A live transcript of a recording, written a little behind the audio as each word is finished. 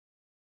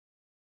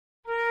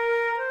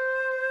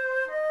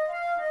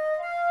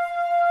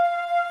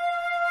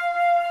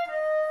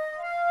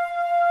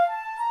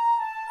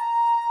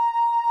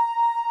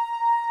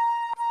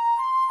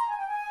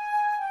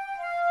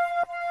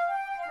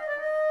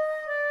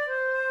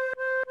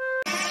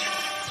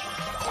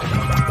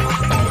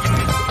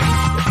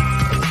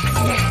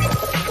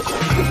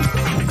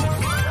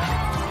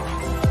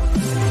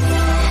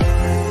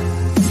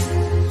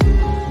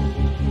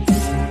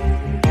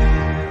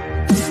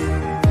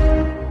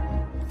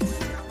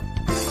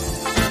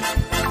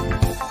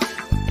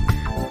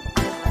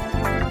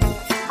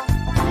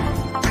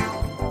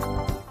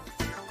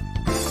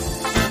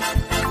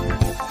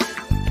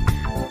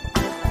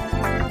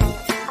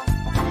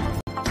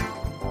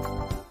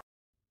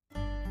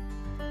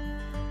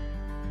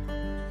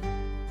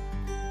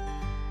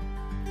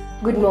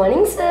Good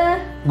morning, sir.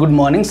 Good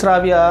morning,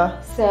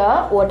 Shravya.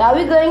 Sir, what are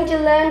we going to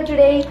learn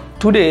today?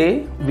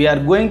 Today, we are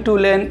going to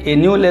learn a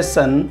new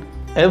lesson.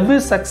 Every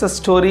success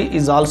story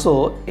is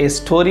also a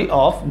story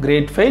of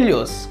great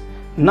failures.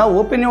 Now,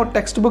 open your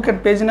textbook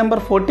at page number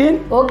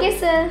 14. Okay,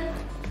 sir.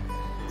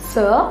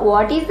 Sir,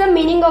 what is the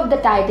meaning of the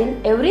title?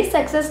 Every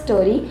success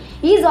story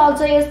is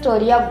also a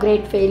story of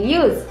great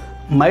failures.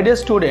 My dear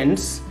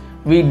students,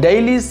 we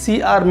daily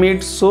see or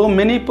meet so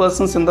many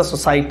persons in the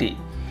society.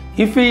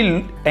 If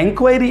we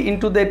inquire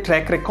into their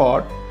track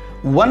record,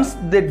 once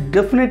they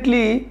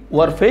definitely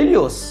were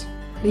failures.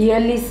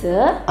 Really,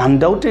 sir?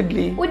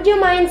 Undoubtedly. Would you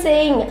mind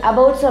saying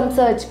about some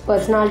such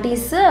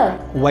personalities, sir?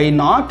 Why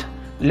not?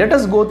 Let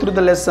us go through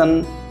the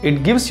lesson.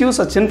 It gives you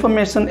such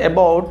information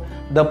about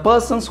the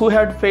persons who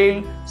had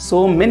failed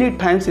so many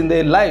times in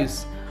their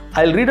lives.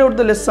 I'll read out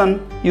the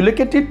lesson. You look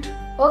at it.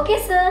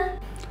 Okay, sir.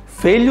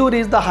 Failure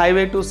is the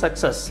highway to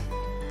success.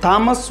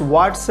 Thomas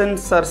Watson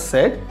sir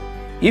said,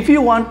 if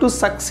you want to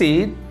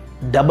succeed,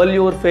 double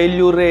your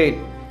failure rate.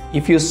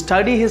 If you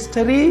study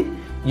history,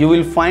 you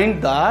will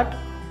find that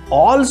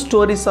all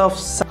stories are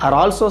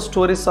also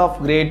stories of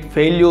great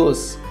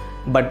failures.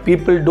 But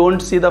people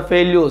don't see the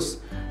failures.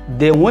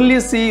 They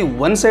only see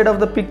one side of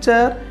the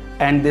picture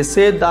and they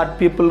say that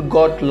people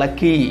got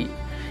lucky.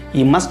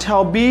 He must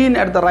have been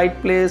at the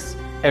right place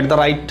at the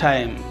right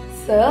time.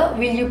 Sir,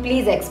 will you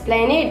please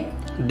explain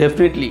it?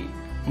 Definitely.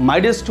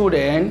 My dear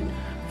student,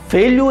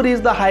 failure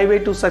is the highway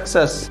to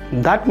success.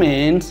 That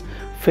means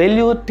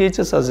failure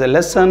teaches us a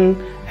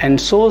lesson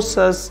and shows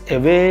us a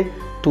way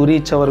to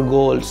reach our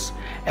goals.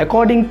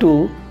 According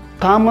to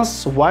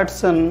Thomas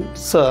Watson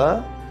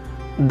sir,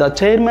 the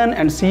chairman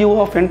and CEO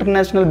of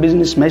International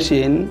Business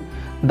Machine,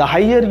 the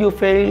higher you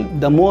fail,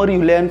 the more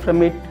you learn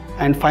from it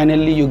and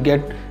finally you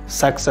get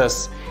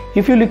success.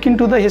 If you look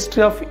into the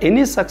history of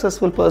any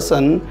successful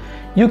person,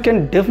 you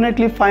can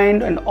definitely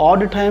find an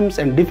odd times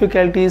and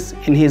difficulties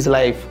in his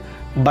life.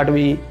 But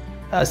we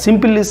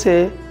simply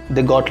say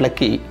they got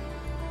lucky.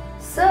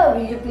 Sir,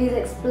 will you please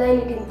explain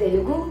it in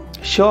Telugu?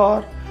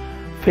 Sure.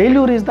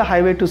 Failure is the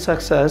highway to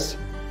success.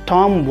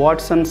 Tom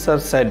Watson sir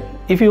said,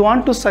 if you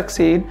want to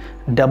succeed,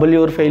 double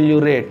your failure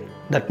rate.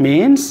 That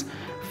means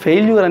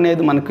failure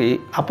అనేది మనకి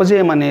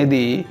అపజయం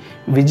అనేది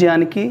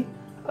విజయానికి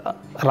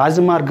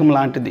రాజమార్గం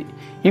లాంటిది.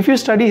 If you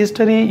study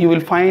history, you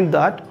will find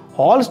that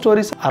all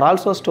stories are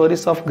also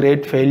stories of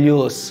great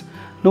failures.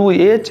 నువ్వు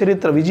ఏ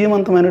చరిత్ర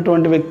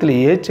విజయవంతమైనటువంటి వ్యక్తులు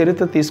ఏ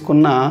చరిత్ర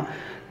తీసుకున్నా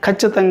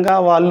ఖచ్చితంగా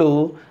వాళ్ళు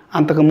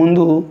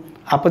అంతకుముందు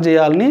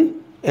అపజయాల్ని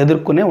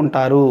ఎదుర్కొనే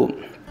ఉంటారు.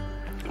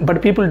 But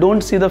people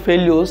don't see the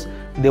failures.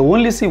 They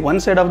only see one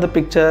side of the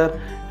picture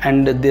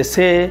and they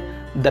say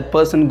that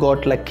person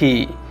got lucky.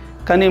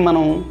 కానీ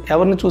మనం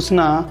ఎవరిని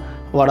చూసినా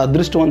వాడు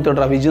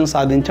అదృష్టవంతుడు విజయం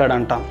సాధించాడు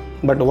అంటాం.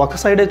 బట్ ఒక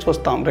సైడే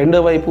చూస్తాం.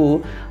 రెండో వైపు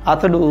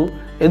అతడు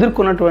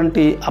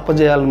ఎదుర్కొన్నటువంటి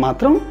అపజయాలను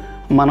మాత్రం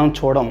మనం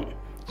చూడం.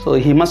 So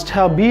he must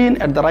have been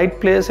at the right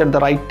place at the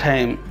right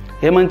time.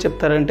 ఏమని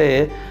చెప్తారంటే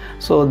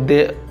so they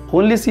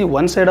only see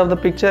one side of the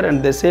picture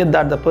and they say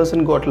that the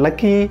person goat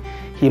lucky.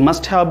 He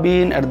must have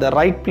been at the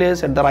right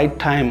place at the right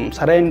time.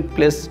 సరైన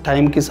place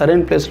టైంకి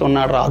సరైన ప్లేస్లో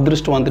ఉన్నాడు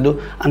అదృష్టవంతుడు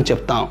అని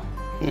చెప్తాం.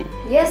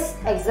 Yes,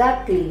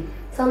 exactly.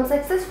 Some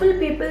successful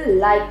people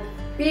like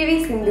P.V.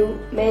 Sindhu,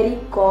 Mary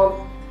Kom,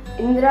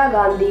 Indira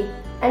Gandhi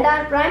and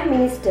our Prime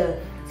Minister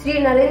Sri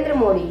Narendra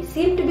Modi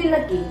seem to be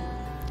lucky.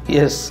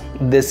 Yes,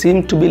 they seem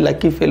to be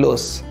lucky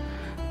fellows.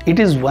 It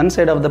is one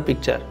side of the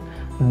picture.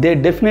 They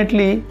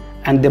definitely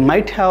and they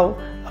might have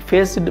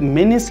faced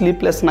many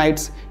sleepless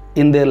nights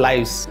in their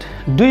lives.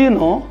 Do you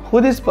know who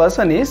this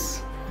person is?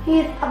 He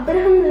is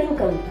Abraham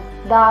Lincoln,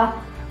 the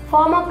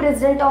former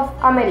president of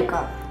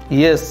America.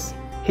 Yes,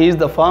 he is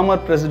the former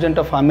president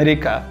of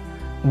America.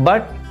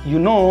 But you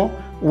know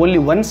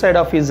only one side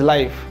of his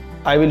life.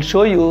 I will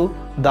show you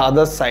the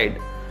other side.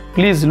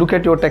 Please look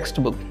at your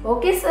textbook.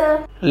 Okay, sir.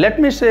 Let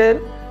me share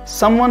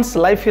someone's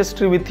life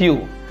history with you.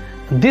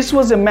 This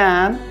was a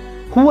man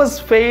who was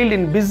failed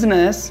in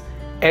business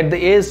at the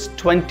age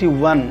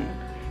 21.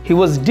 He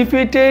was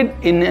defeated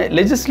in a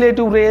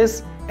legislative race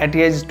at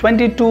age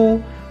 22,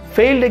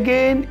 failed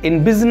again in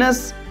business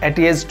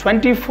at age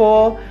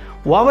 24,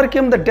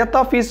 overcame the death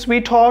of his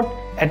sweetheart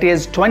at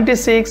age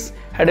 26,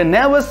 had a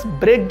nervous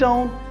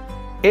breakdown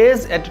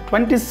age at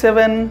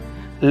 27,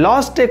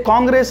 lost a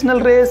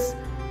congressional race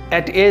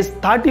at age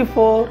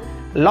 34,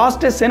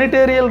 lost a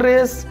senatorial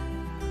race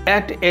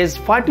at age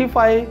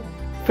 45,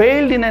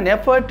 failed in an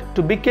effort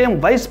to become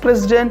vice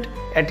president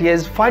at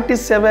age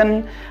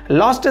 47,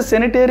 lost a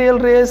senatorial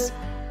race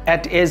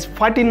at age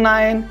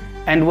 49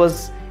 and was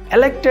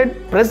elected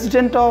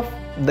president of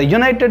the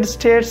United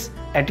States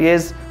at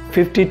age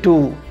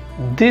 52.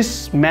 This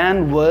man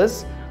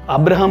was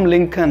Abraham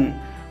Lincoln.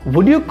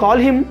 Would you call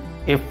him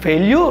a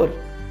failure?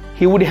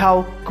 He would have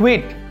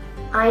quit.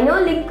 I know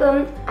Lincoln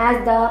as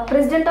the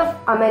president of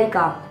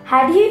America.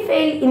 Had he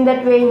failed in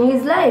that way in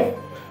his life?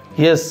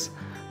 Yes,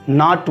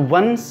 not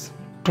once,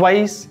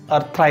 twice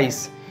or thrice.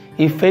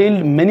 He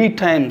failed many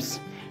times.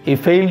 He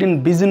failed in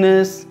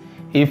business,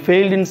 he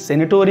failed in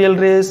senatorial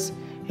race,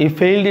 he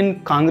failed in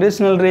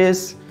congressional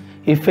race,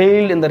 He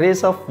failed in the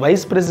race of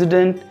vice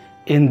president.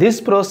 In this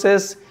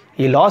process,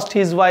 he lost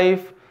his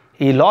wife,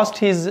 he lost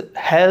his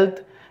health,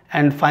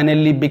 and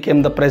finally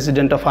became the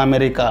president of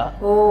America.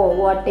 Oh,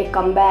 what a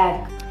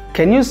comeback.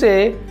 Can you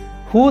say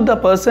who the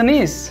person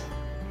is?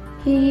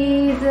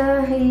 He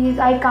is,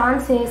 I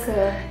can't say,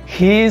 sir.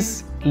 He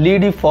is Lee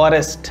De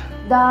Forest.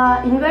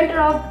 The inventor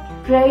of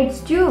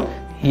trades tube.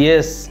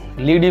 Yes,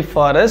 Lee De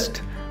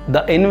Forest,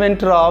 the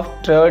inventor of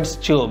trades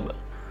tube.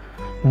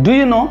 Do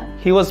you know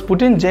he was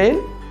put in jail?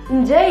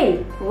 In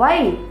jail?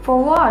 Why?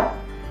 For what?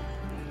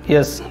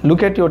 Yes,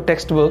 look at your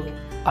textbook.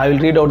 I will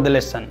read out the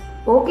lesson.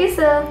 Okay,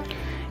 sir.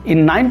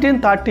 In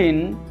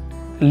 1913,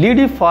 Lee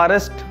De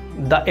Forest,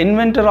 the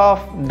inventor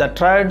of the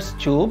trades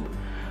tube,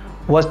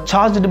 was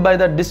charged by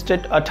the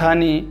district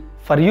attorney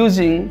for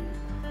using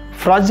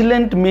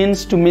fraudulent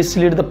means to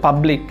mislead the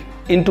public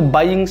into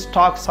buying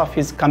stocks of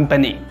his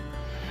company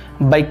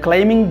by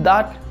claiming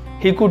that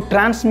he could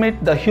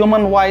transmit the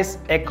human voice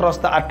across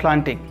the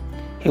Atlantic.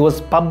 He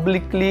was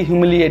publicly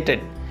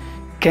humiliated.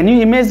 Can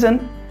you imagine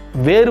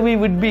where we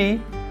would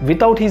be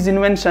without his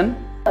invention?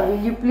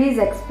 Will you please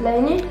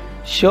explain it?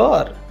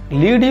 Sure.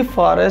 Lee De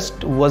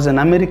Forest was an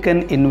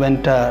American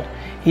inventor.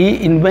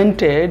 He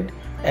invented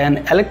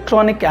an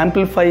electronic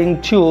amplifying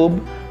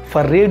tube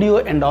for radio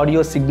and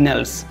audio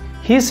signals.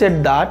 He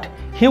said that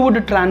he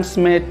would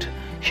transmit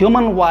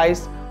human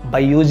voice by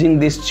using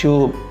this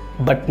tube,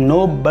 but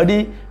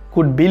nobody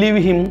could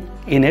believe him.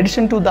 In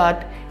addition to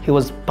that, he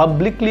was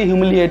publicly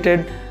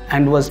humiliated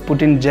and was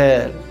put in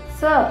jail.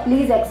 Sir,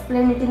 please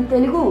explain it in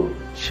Telugu.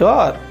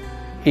 Sure.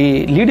 ఈ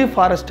లీ D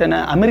forest అనే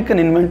American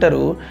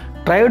ఇన్వెంటరు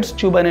triads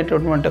tube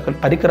అనేటటువంటి ఒక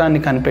పరికరాన్ని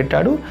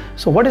కనిపెట్టాడు.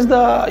 So what is the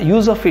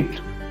use of it?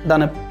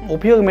 దాని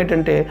ఉపయోగం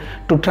ఏంటంటే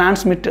to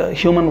transmit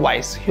human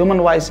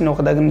వాయిస్ని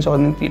ఒక దగ్గర నుంచి ఒక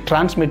దగ్గరికి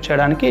ట్రాన్స్మిట్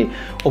చేయడానికి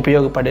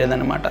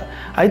ఉపయోగపడేదన్నమాట.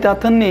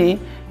 అయితే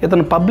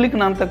ఇతను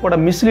పబ్లిక్ని అంతా కూడా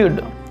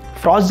మిస్లీడ్,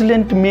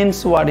 ఫ్రాడ్యులెంట్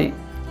మీన్స్ వాడి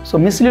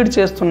మిస్లీడ్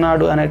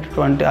చేస్తున్నాడు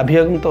అనేటటువంటి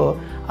అభియోగంతో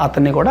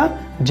అతన్ని కూడా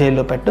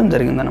జైల్లో పెట్టడం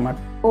జరిగిందనమాట.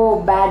 ఓ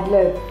bad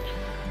luck.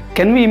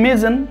 Can we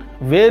imagine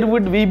where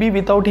would we be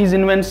without his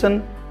invention?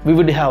 We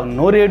would have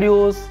no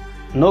radios,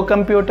 no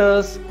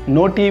computers,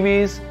 no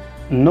TVs,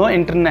 no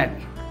internet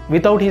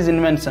without his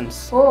inventions.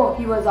 Oh,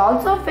 he was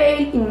also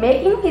failed in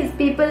making his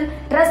people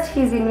trust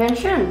his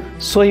invention.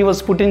 So he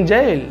was put in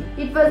jail.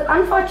 It was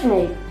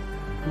unfortunate.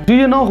 Do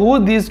you know who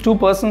these two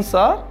persons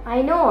are?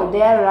 I know,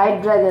 they are Wright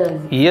brothers.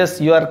 Yes,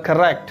 you are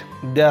correct.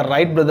 They are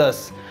Wright brothers.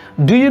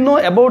 Do you know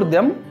about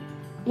them?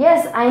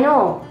 Yes, I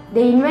know.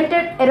 They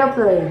invented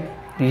aeroplane.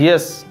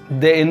 Yes,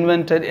 they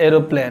invented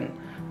aeroplane,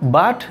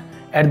 but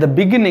at the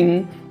beginning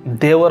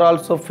they were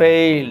also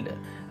failed.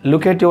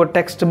 Look at your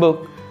textbook.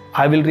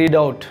 I will read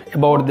out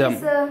about them.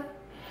 Sir.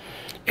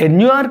 A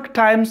New York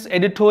Times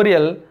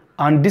editorial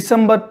on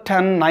December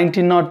 10,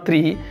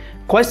 1903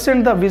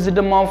 questioned the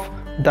wisdom of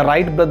the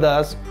Wright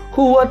brothers,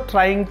 who were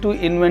trying to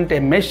invent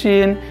a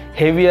machine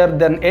heavier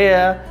than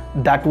air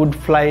that would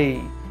fly.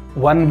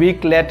 1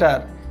 week later,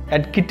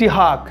 at Kitty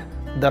Hawk,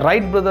 the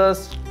Wright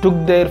brothers took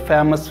their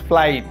famous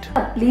flight.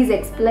 Please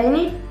explain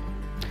it.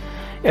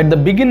 At the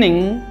beginning,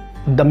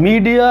 the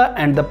media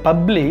and the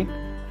public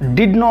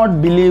did not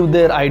believe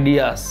their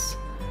ideas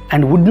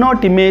and would not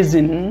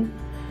imagine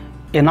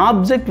an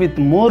object with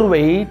more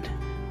weight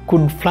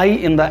could fly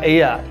in the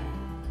air.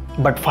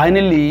 But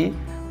finally,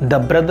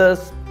 the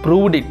brothers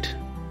proved it.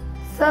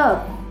 Sir,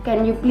 can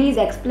you please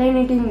explain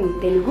it in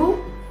Telugu?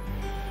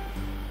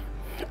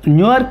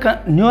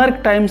 New York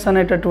times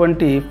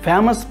అనేటటువంటి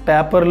famous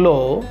పేపర్లో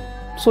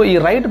ఈ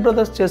right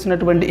brothers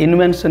చేసినటువంటి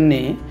ఇన్వెన్షన్ని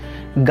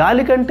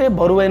గాలి కంటే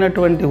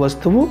బరువైనటువంటి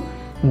వస్తువు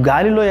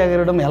గాలిలో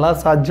ఎగరడం ఎలా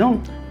సాధ్యం,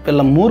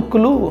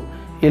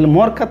 వీళ్ళ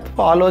మూర్ఖత్వ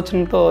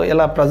ఆలోచనతో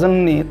ఇలా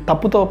ప్రజల్ని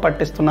తప్పుతో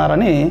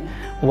పట్టిస్తున్నారని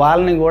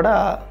వాళ్ళని కూడా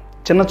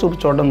చిన్న చూపు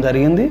చూడడం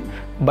జరిగింది.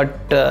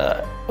 But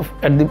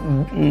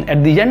at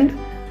the end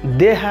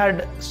they had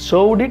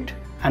showed it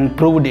and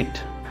proved it.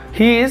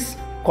 He is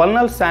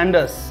Colonel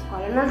Sanders.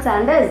 Colonel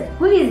Sanders?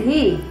 Who is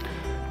he?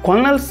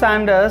 Colonel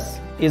Sanders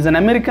is an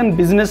American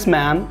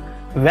businessman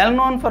well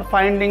known for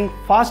founding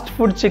fast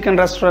food chicken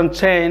restaurant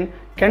chain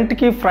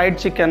Kentucky Fried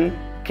Chicken,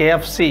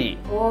 KFC.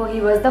 Oh, he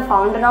was the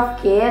founder of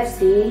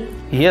KFC.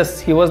 Yes,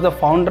 he was the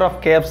founder of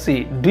KFC.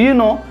 Do you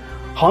know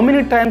how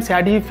many times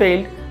had he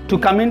failed to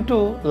come into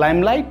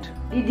limelight?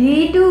 Did he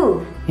too?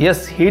 Yes,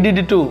 he did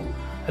it too.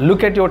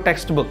 Look at your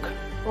textbook.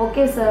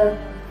 Okay, sir.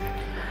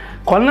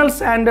 Colonel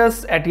Sanders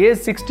at age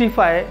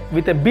 65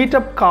 with a beat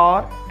up car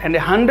and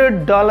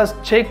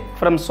 $100 check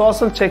from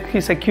Social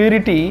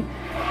Security,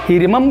 he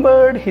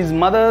remembered his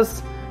mother's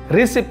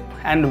receipt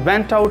and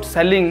went out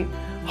selling.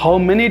 How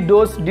many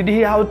doors did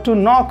he have to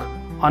knock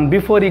on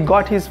before he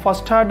got his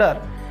first order?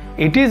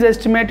 It is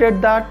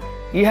estimated that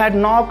he had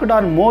knocked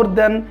on more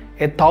than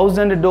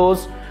 1,000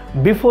 doors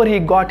before he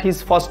got his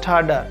first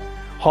order.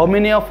 How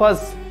many of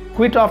us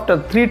quit after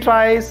 3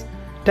 tries,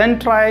 10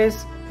 tries,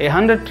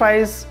 100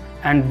 tries,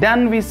 and then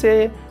we say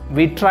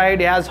we tried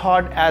as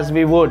hard as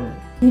we would?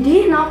 Did he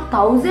knock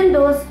 1,000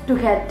 doors to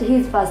get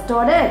his first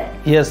order?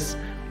 Yes,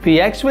 we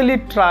actually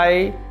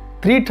try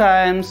 3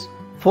 times,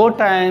 4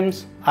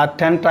 times or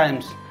 10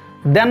 times,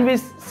 then we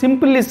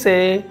simply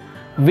say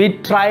we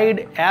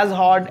tried as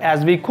hard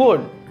as we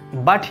could,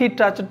 but he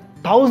touched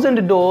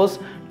 1,000 doors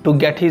to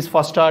get his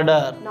first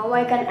order. Now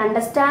I can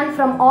understand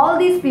from all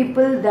these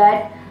people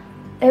that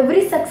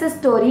every success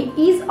story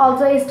is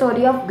also a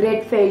story of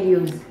great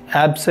failures.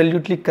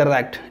 Absolutely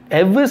correct.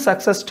 Every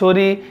success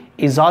story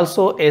is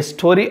also a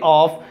story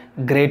of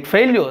great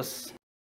failures.